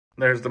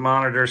There's the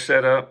monitor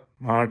setup.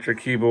 Monitor,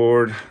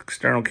 keyboard,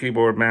 external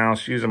keyboard,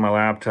 mouse, using my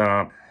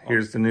laptop.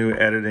 Here's the new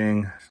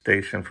editing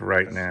station for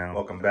right now.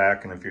 Welcome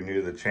back, and if you're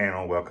new to the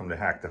channel, welcome to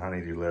Hack the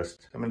Honeydew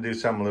List. I'm gonna do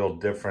something a little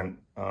different.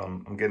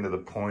 I'm getting to the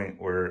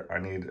point where I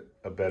need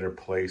a better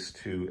place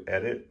to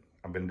edit.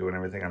 I've been doing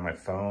everything on my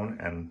phone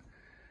and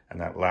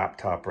that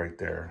laptop right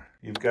there.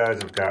 You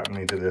guys have gotten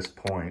me to this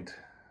point.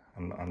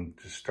 I'm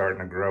just starting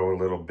to grow a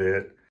little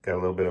bit. Got a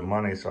little bit of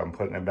money, so I'm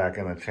putting it back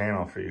in the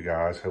channel for you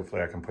guys.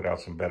 Hopefully I can put out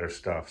some better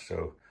stuff.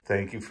 So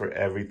thank you for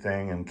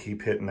everything, and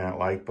keep hitting that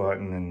like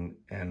button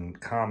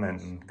and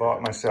commenting.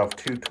 Bought myself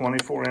two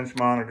 24-inch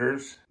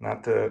monitors.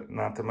 Not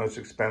the most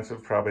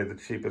expensive, probably the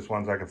cheapest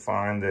ones I could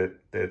find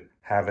that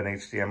have an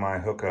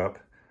HDMI hookup.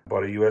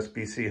 Bought a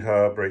USB-C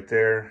hub right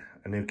there,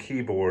 a new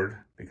keyboard,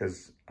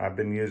 because I've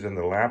been using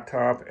the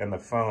laptop and the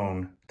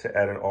phone to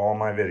edit all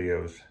my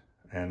videos.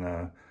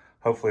 And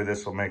hopefully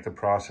this will make the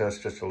process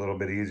just a little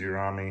bit easier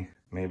on me.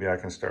 Maybe I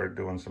can start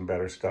doing some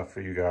better stuff for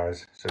you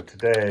guys. So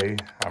today,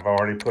 I've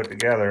already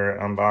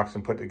unboxed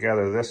and put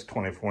together this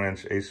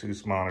 24-inch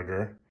ASUS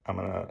monitor. I'm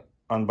gonna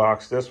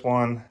unbox this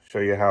one, show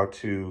you how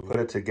to put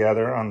it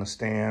together on the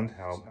stand.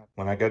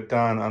 When I get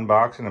done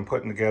unboxing and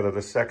putting together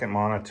the second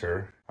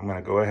monitor, I'm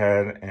gonna go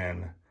ahead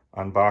and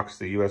unbox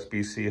the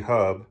USB-C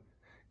hub,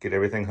 get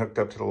everything hooked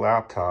up to the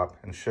laptop,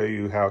 and show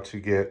you how to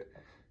get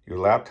your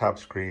laptop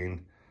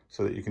screen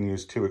so that you can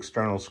use two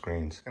external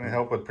screens. It's gonna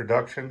help with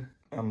production.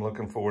 I'm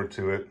looking forward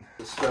to it.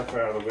 Get stuff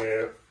out of the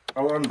way.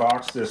 I'll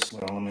unbox this.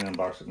 Well, let me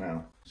unbox it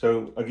now.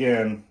 So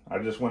again, I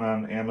just went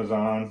on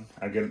Amazon.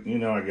 I get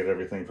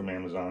everything from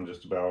Amazon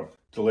just about.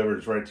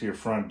 Delivered right to your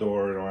front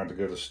door. I don't have to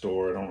go to the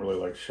store. I don't really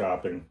like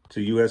shopping. It's a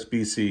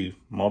USB-C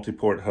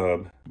multi-port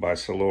hub by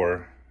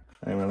Solor.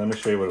 Anyway, let me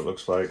show you what it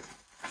looks like.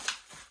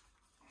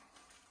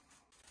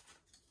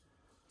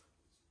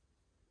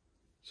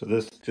 So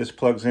this just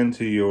plugs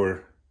into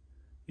your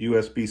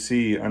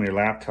USB-C on your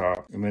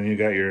laptop, and then you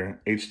got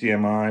your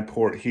HDMI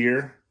port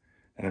here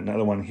and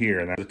another one here,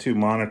 and the two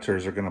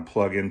monitors are going to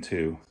plug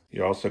into.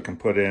 You also can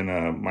put in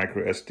a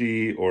micro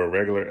SD or a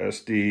regular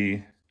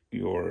SD,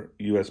 your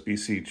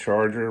USB-C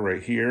charger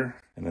right here,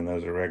 and then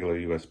those are regular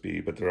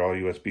USB, but they're all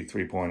USB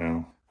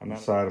 3.0. On the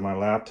side of my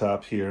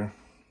laptop here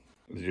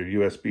is your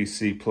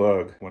USB-C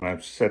plug. When I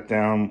sit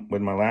down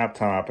with my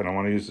laptop and I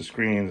want to use the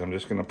screens, I'm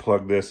just going to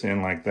plug this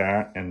in like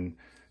that, and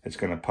it's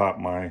going to pop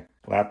my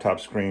laptop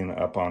screen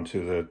up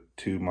onto the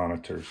two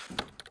monitors.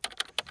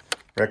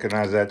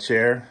 Recognize that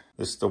chair?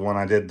 This is the one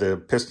I did the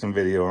Piston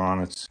video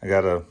on. I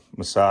got a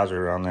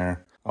massager on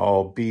there,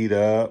 all beat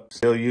up.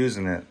 Still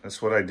using it.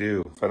 That's what I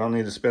do. If I don't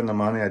need to spend the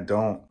money, I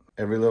don't.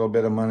 Every little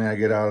bit of money I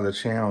get out of the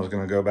channel is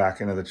going to go back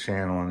into the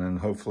channel, and then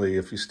hopefully,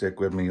 if you stick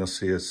with me, you'll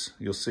see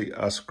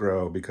us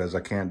grow, because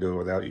I can't do it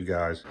without you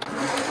guys.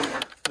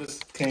 This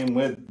came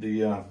with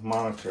the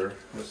monitor.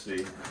 Let's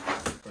see.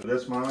 For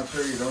this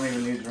monitor, you don't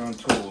even need your own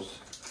tools.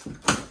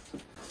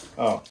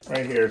 Oh,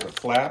 right here is a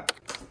flap.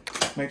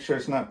 Make sure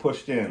it's not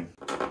pushed in.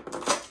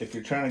 If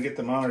you're trying to get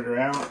the monitor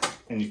out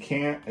and you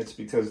can't, it's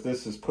because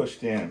this is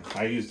pushed in.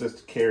 I use this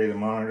to carry the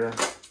monitor,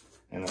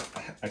 and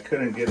I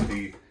couldn't get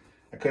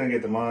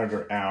the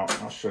monitor out.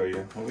 I'll show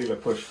you. I'll leave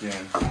it pushed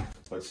in.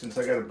 But since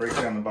I got to break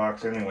down the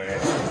box anyway,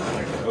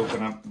 I can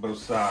open up both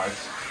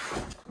sides.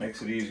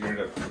 Makes it easier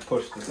to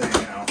push the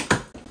thing out.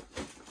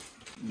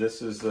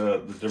 This is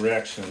the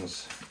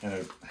directions, and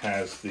it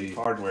has the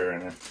hardware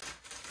in it.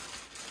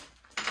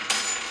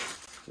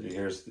 So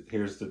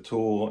here's the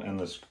tool and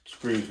the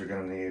screws you're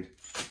going to need.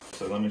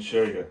 So let me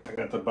show you. I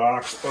got the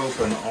box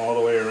open all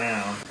the way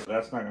around, but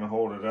that's not going to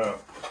hold it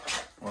up.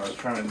 What I was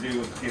trying to do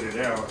was get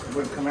it out. It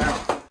wouldn't come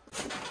out.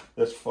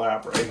 This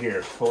flap right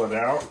here, pull it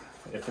out.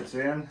 If it's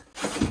in,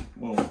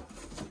 boom.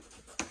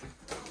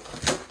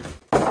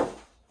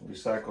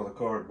 Recycle the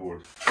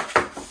cardboard.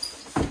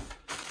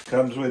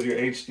 Comes with your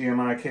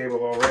HDMI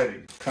cable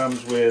already.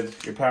 Comes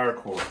with your power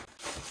cord.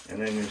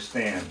 And then your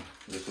stand.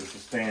 This is the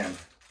stand.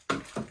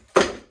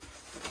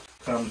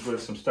 Comes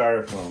with some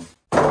styrofoam.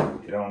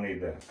 You don't need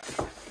that.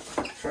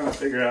 I'm trying to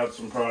figure out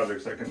some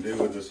projects I can do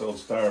with this old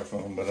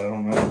styrofoam, but I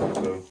don't know.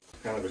 So it's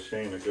kind of a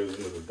shame it goes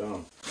into the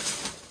dump.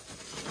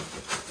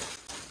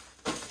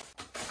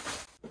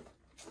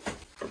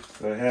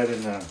 Go ahead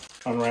and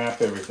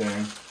unwrap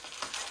everything.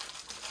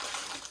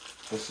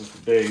 This is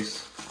the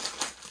base.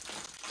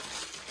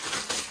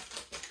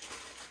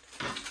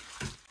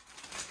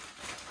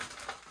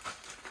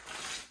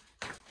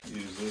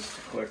 Use this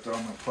to collect all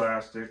my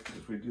plastic,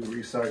 because we do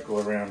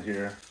recycle around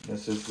here.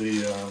 This is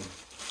the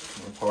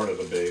part of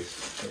the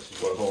base. This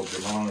is what holds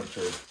your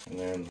monitor. And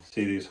then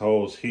see these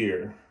holes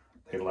here?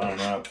 They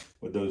line up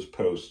with those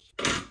posts.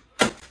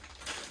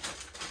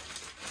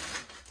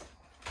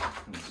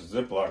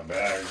 Ziploc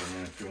bags, I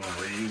mean, if you want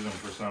to reuse them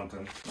for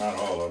something. Not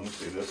all of them.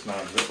 See, this is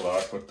not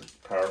Ziploc, but the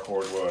power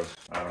cord was.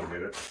 I don't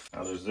get it.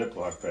 Now there's a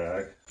Ziploc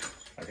bag.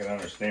 I can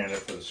understand it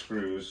for the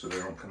screws so they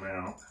don't come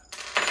out.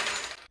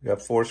 You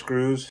got 4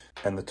 screws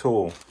and the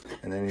tool.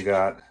 And then you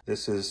got,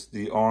 this is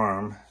the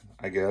arm,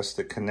 I guess,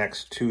 that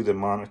connects to the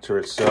monitor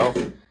itself.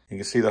 You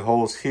can see the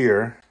holes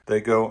here.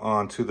 They go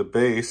onto the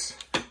base,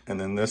 And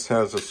then this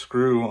has a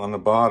screw on the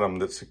bottom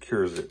that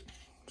secures it.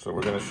 So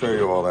we're gonna show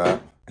you all that,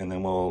 and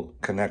then we'll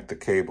connect the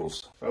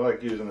cables. I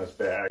like using this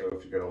bag. So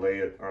if you're gonna lay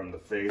it on the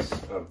face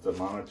of the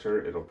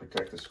monitor, it'll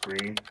protect the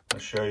screen. I'll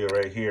show you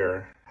right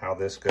here how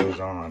this goes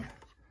on.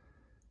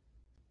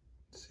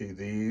 See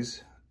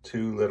these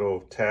two little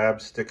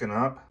tabs sticking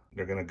up?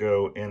 They're gonna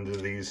go into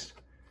these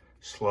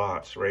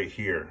slots right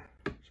here.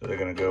 So they're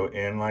gonna go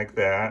in like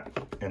that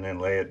and then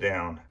lay it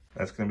down.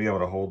 That's gonna be able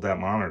to hold that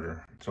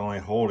monitor. It's only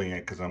holding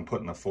it because I'm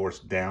putting the force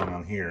down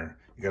on here.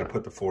 You gotta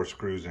put the 4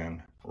 screws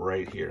in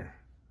right here.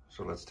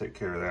 So let's take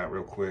care of that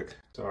real quick.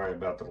 Sorry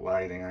about the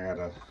lighting. I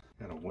got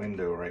a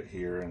window right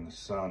here and the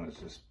sun is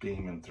just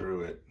beaming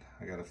through it.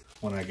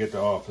 When I get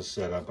the office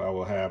set up, I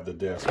will have the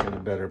desk in a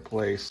better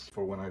place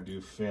for when I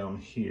do film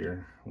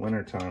here.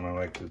 Wintertime, I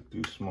like to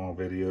do small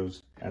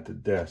videos at the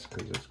desk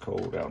because it's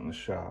cold out in the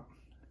shop.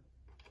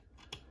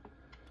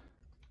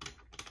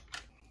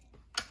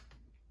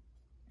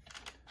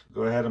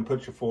 Go ahead and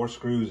put your 4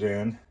 screws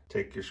in.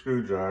 Take your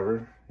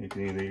screwdriver. You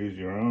can either use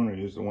your own or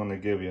use the one they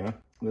give you.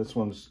 This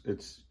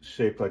it's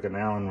shaped like an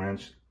Allen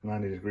wrench,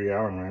 90-degree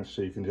Allen wrench,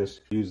 so you can just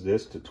use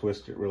this to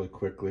twist it really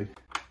quickly.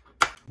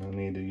 No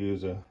need to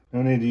use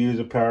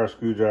a power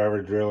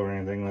screwdriver, drill, or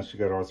anything unless you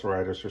got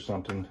arthritis or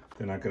something.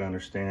 Then I could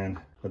understand.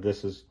 But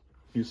this is,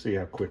 you see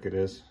how quick it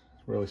is.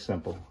 It's really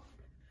simple.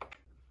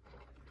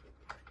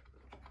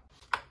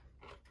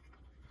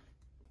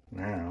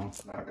 Now,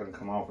 it's not going to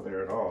come off of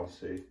there at all,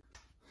 see?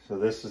 So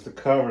this is the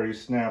cover you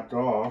snapped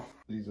off.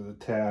 These are the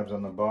tabs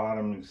on the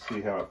bottom. You see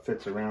how it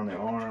fits around the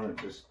arm. It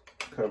just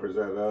covers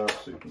that up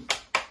so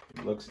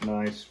it looks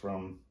nice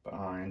from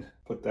behind.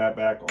 Put that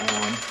back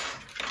on.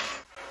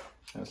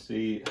 Now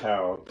see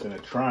how it's in a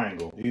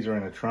triangle. These are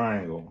in a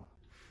triangle.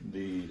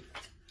 The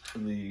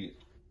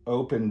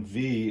open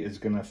V is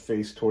gonna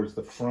face towards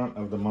the front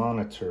of the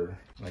monitor,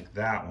 like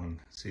that one.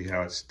 See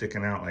how it's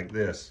sticking out like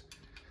this.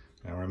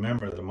 Now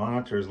remember, the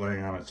monitor is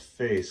laying on its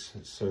face,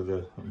 so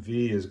the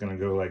V is gonna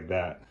go like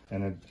that.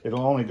 And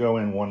it'll only go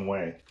in one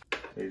way.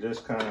 So you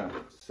just kind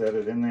of set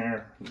it in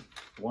there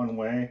one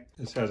way.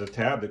 This has a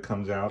tab that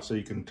comes out so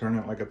you can turn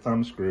it like a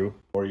thumb screw,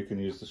 or you can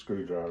use the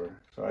screwdriver.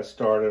 So I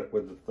start it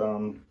with the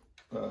thumb,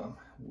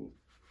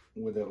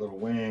 with that little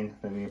wing,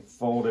 then you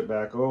fold it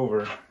back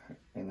over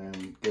and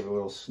then get a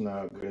little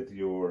snug with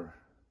your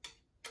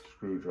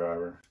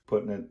screwdriver.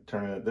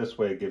 Turning it this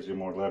way gives you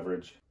more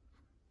leverage.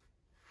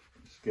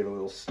 Just get a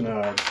little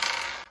snug.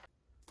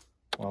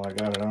 While I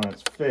got it on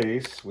its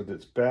face, with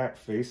its back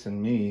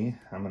facing me,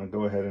 I'm gonna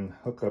go ahead and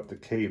hook up the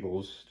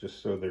cables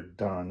just so they're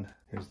done.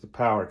 Here's the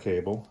power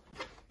cable.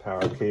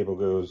 Power cable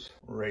goes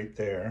right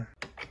there,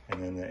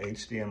 and then the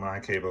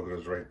HDMI cable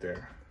goes right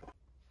there.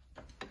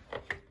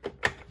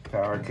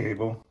 Power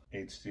cable,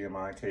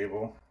 HDMI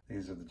cable.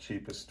 These are the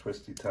cheapest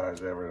twisty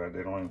ties ever.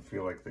 They don't even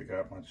feel like they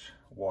got much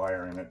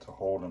wire in it to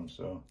hold them,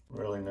 so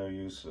really no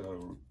use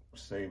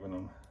saving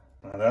them.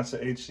 Now that's the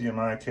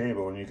HDMI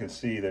cable, and you can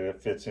see that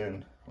it fits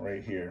in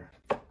right here.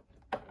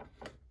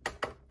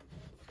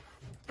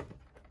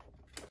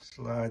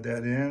 Slide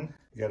that in.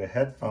 You got a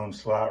headphone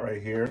slot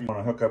right here. You want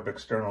to hook up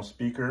external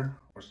speaker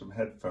or some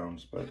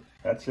headphones, but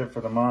that's it for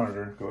the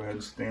monitor. Go ahead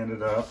and stand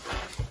it up.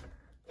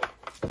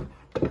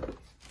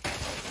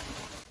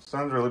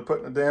 Sun's really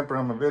putting a damper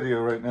on my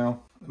video right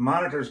now. The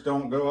monitors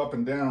don't go up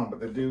and down, but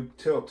they do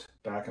tilt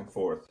back and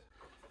forth.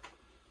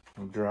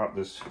 I'll drop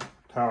this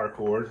power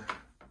cord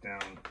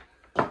down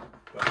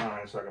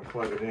behind so I can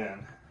plug it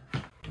in.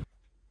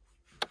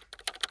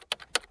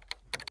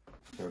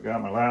 So I've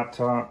got my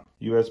laptop.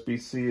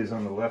 USB-C is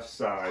on the left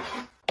side.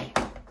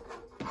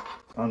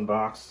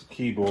 Unbox the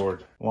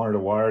keyboard. Wanted a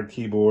wired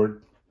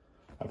keyboard.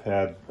 I've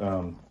had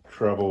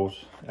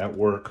troubles at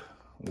work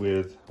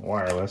with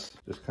wireless.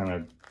 Just kind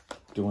of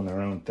doing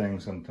their own thing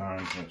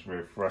sometimes, and it's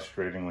very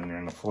frustrating when you're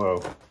in the flow.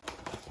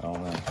 I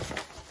don't know.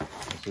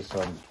 It's just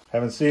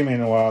haven't seen me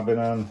in a while. I've been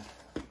on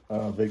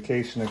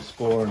vacation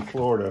exploring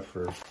Florida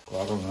for,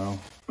 well, I don't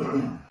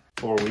know,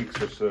 4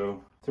 weeks or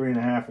so.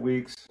 3.5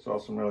 weeks. Saw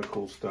some really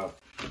cool stuff.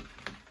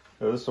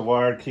 So this is a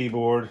wired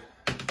keyboard.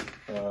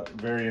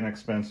 Very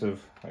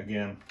inexpensive.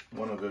 Again,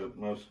 one of the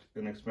most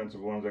inexpensive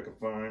ones I could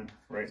find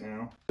right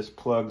now. This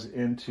plugs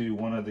into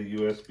one of the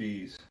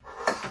USBs.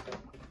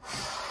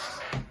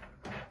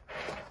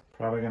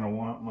 Probably gonna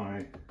want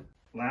my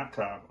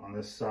laptop on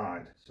this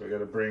side. So I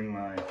gotta bring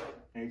my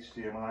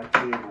HDMI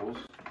cables,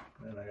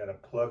 and I gotta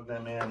plug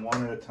them in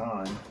one at a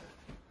time.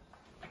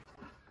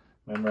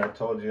 Remember I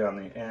told you on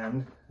the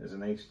end is an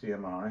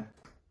HDMI,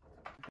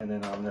 and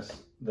then on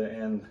the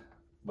end,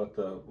 but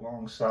the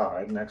long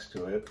side next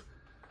to it,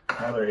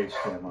 another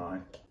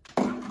HDMI.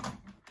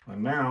 My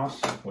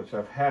mouse, which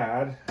I've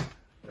had,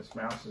 this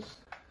mouse has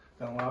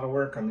done a lot of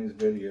work on these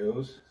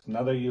videos.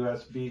 Another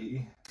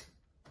USB.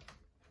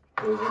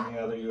 Goes in the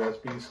other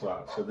USB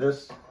slot. So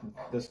this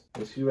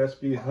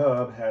USB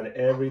hub had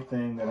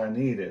everything that I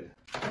needed,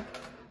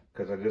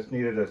 because I just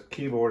needed a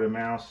keyboard and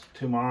mouse,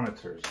 2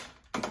 monitors.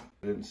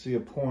 I didn't see a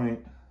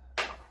point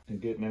in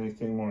getting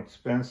anything more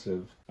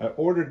expensive. I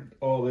ordered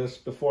all this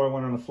before I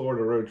went on the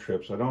Florida road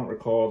trip, so I don't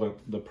recall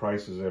the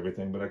prices of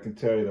everything, but I can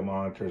tell you the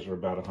monitors are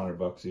about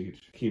 $100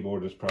 each.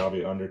 Keyboard is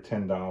probably under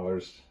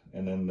 $10,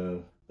 and then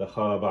the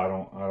hub, I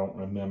don't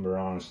remember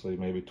honestly,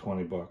 maybe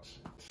 $20.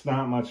 It's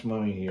not much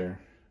money here,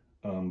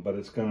 but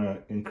it's gonna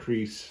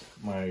increase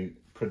my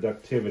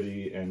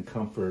productivity and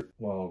comfort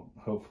while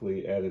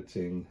hopefully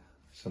editing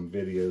some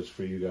videos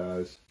for you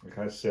guys. Like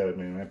I said,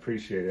 man, I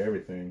appreciate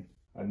everything.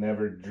 I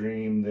never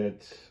dreamed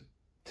that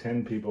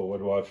 10 people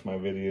would watch my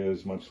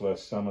videos, much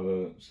less some of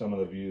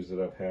the views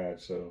that I've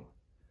had. So,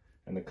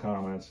 and the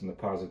comments and the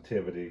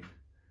positivity.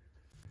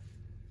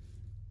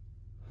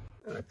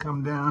 I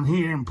come down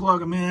here and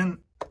plug them in.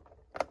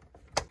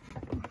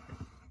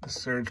 The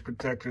surge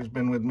protector's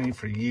been with me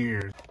for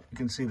years. You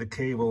can see the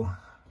cable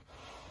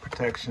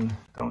protection.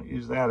 Don't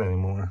use that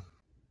anymore.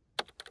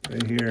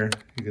 Right here,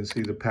 you can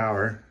see the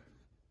power.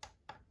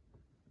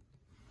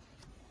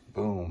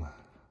 Boom.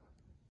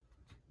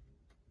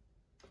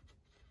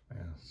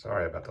 Yeah,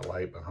 sorry about the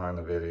light behind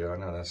the video. I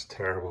know that's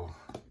terrible.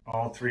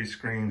 All three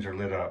screens are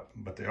lit up,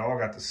 but they all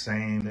got the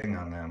same thing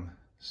on them.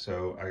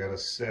 So I gotta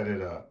set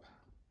it up.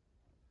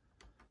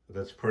 But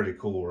that's pretty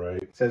cool,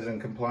 right? It says in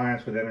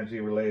compliance with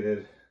energy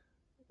related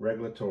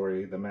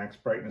regulatory, the max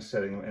brightness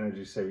setting of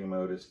energy saving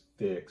mode is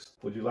fixed.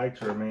 Would you like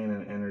to remain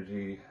in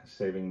energy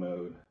saving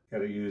mode?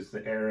 Gotta use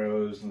the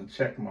arrows and the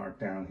check mark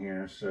down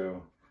here,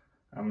 so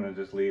I'm gonna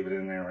just leave it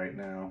in there right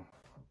now.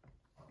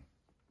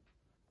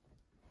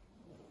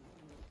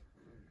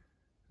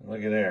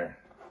 Look at there.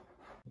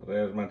 Well,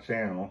 there's my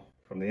channel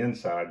from the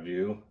inside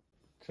view.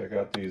 Check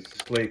out these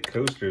slate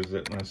coasters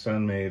that my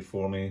son made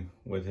for me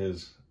with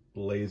his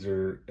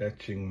laser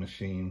etching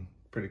machine.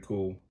 Pretty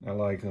cool. I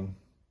like them.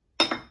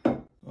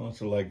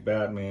 Also like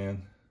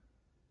Batman.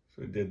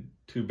 So he did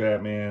 2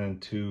 Batman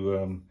and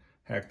 2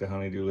 Hack the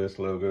Honeydew List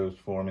logos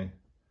for me.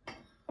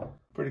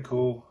 Pretty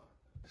cool.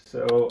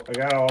 So I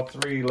got all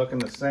 3 looking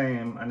the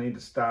same. I need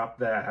to stop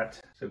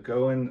that. So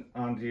go in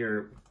onto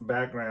your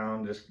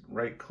background, just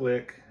right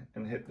click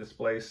and hit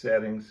display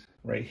settings.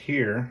 Right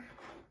here,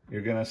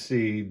 you're gonna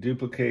see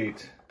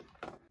duplicate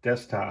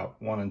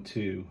desktop 1 and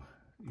 2.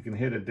 You can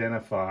hit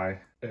identify.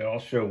 They all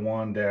show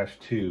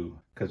 1-2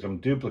 because I'm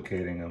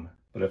duplicating them.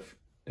 But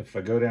if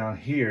I go down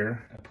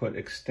here, I put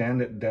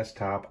extended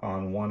desktop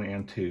on 1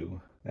 and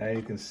 2. Now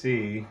you can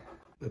see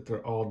that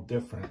they're all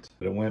different.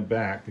 But it went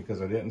back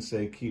because I didn't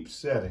say keep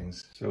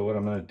settings. So what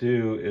I'm gonna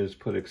do is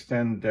put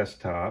extend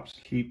desktops,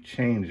 keep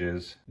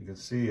changes. You can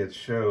see it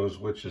shows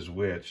which is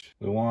which.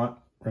 We want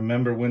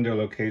remember window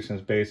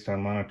locations based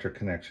on monitor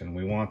connection.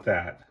 We want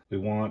that. We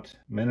want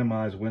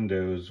minimize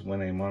windows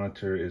when a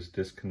monitor is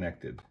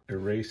disconnected.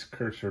 Erase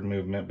cursor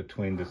movement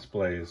between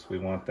displays. We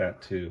want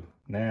that too.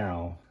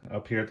 Now,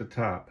 up here at the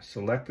top,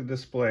 select the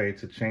display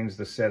to change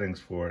the settings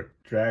for it.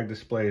 Drag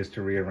displays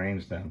to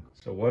rearrange them.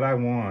 So what I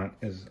want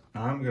is,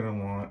 I'm gonna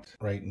want,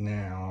 right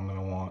now, I'm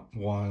gonna want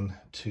 1,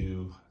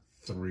 2,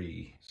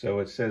 3. So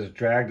it says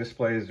drag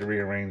displays to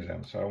rearrange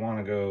them. So I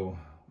wanna go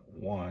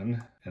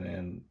 1 and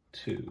then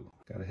 2.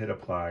 Gotta hit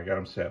apply, I got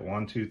them set,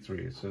 1, 2,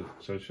 3. So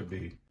it should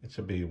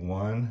be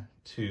 1,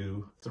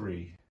 2,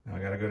 3. Now I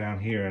gotta go down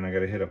here and I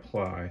gotta hit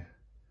apply.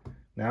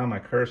 Now my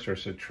cursor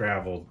should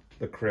travel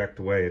the correct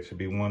way. It should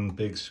be one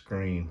big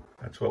screen.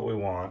 That's what we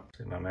want.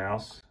 See, my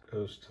mouse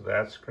goes to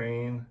that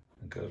screen.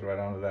 It goes right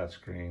onto that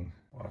screen.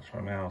 Watch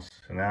my mouse.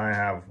 So now I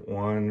have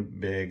one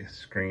big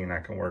screen I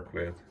can work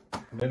with.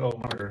 Middle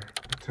monitor,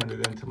 I turned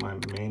it into my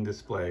main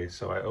display.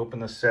 So I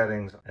opened the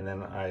settings and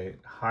then I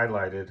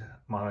highlighted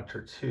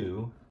monitor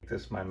 2.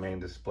 This is my main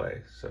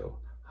display. So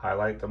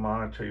highlight the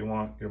monitor you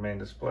want your main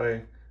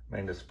display,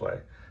 main display.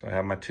 So I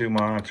have my 2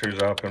 monitors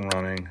up and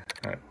running.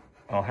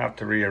 I'll have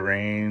to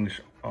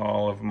rearrange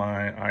all of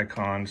my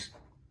icons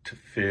to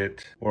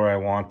fit where I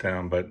want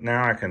them, but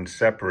now I can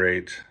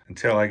separate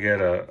until I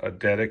get a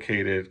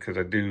dedicated, because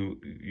I do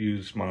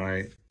use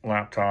my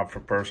laptop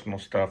for personal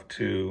stuff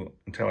too.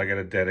 Until I get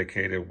a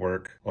dedicated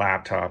work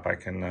laptop, I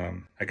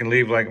can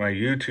leave like my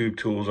YouTube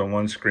tools on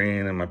one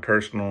screen and my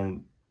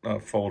personal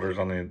folders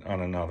on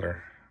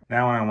another.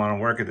 Now I want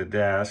to work at the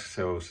desk,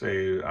 so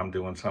say I'm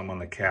doing something on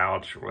the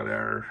couch or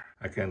whatever,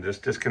 I can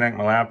just disconnect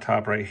my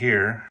laptop right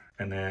here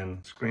and then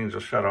screens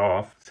will shut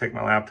off. Take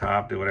my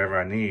laptop, do whatever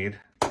I need.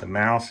 The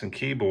mouse and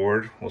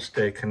keyboard will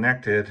stay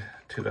connected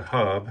to the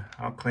hub.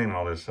 I'll clean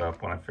all this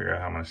up when I figure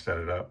out how I'm gonna set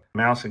it up.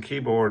 Mouse and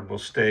keyboard will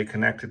stay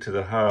connected to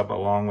the hub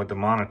along with the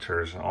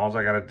monitors. All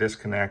I gotta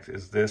disconnect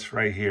is this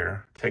right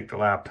here. Take the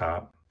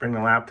laptop, bring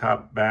the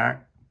laptop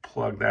back,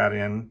 plug that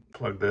in,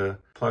 plug the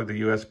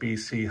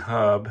USB-C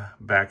hub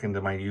back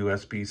into my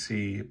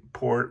USB-C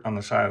port on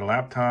the side of the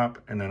laptop,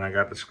 and then I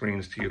got the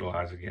screens to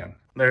utilize again.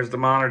 There's the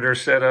monitor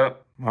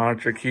setup,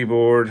 monitor,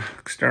 keyboard,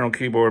 external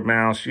keyboard,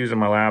 mouse, using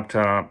my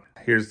laptop.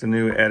 Here's the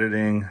new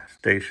editing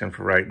station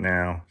for right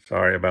now.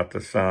 Sorry about the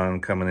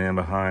sun coming in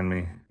behind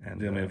me. And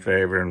do me a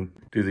favor and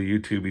do the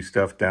YouTube-y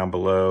stuff down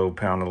below.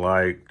 Pound a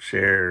like,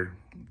 share,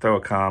 throw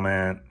a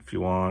comment if you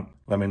want.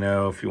 Let me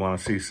know if you want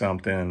to see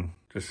something.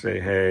 Just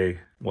say, hey,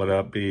 what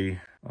up, B?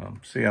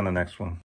 See you on the next one.